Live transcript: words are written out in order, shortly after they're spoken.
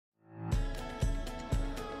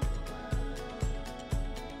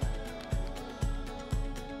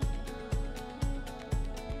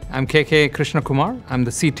I'm Krishnakumar. I'm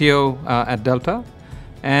the CTO at Delta.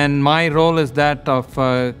 And my role is that of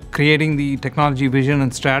creating the technology vision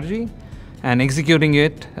and strategy and executing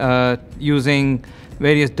it using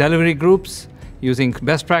various delivery groups, using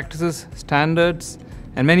best practices, standards,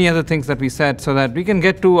 and many other things that we set so that we can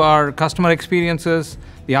get to our customer experiences,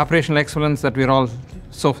 the operational excellence that we're all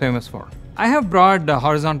so famous for. I have broad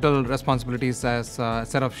horizontal responsibilities as a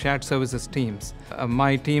set of shared services teams.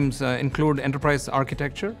 My teams include enterprise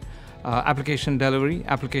architecture, application delivery,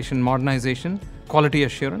 application modernization, quality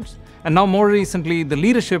assurance, and now more recently the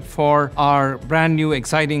leadership for our brand new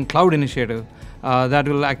exciting cloud initiative that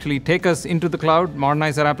will actually take us into the cloud,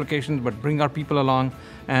 modernize our applications, but bring our people along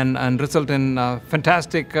and result in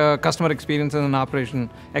fantastic customer experiences and operation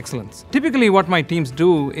excellence. Typically what my teams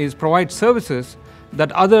do is provide services that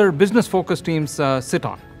other business-focused teams sit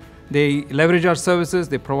on. They leverage our services,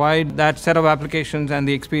 they provide that set of applications and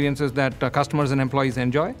the experiences that customers and employees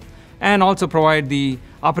enjoy, and also provide the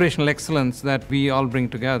operational excellence that we all bring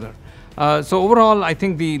together. So overall, I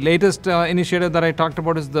think the latest initiative that I talked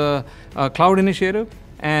about is the cloud initiative,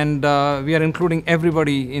 and we are including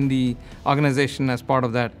everybody in the organization as part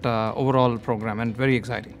of that overall program, and very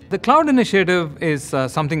exciting. The cloud initiative is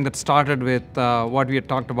something that started with what we had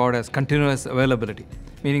talked about as continuous availability,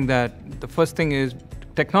 meaning that the first thing is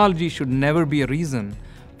technology should never be a reason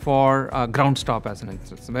for ground stop, as an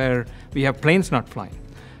instance, where we have planes not flying.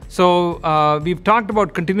 So we've talked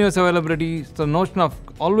about continuous availability. So the notion of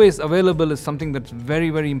always available is something that's very,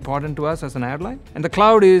 very important to us as an airline. And the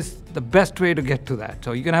cloud is the best way to get to that.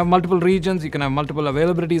 So you can have multiple regions, you can have multiple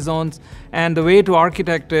availability zones, and the way to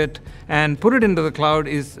architect it and put it into the cloud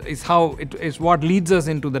is what leads us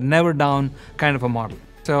into the never down kind of a model.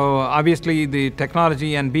 So obviously the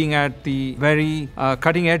technology and being at the very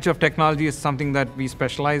cutting edge of technology is something that we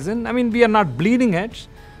specialize in. I mean, we are not bleeding edge.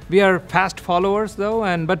 We are fast followers though,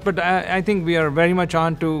 but I think we are very much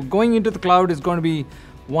on to going into the cloud is going to be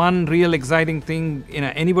one real exciting thing.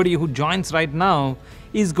 Anybody who joins right now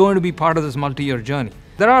is going to be part of this multi-year journey.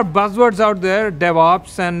 There are buzzwords out there,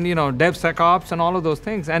 DevOps and DevSecOps and all of those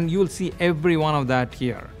things, and you'll see every one of that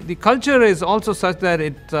here. The culture is also such that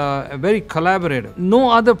it's very collaborative. No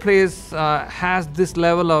other place has this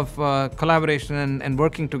level of collaboration and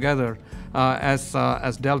working together as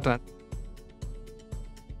Delta.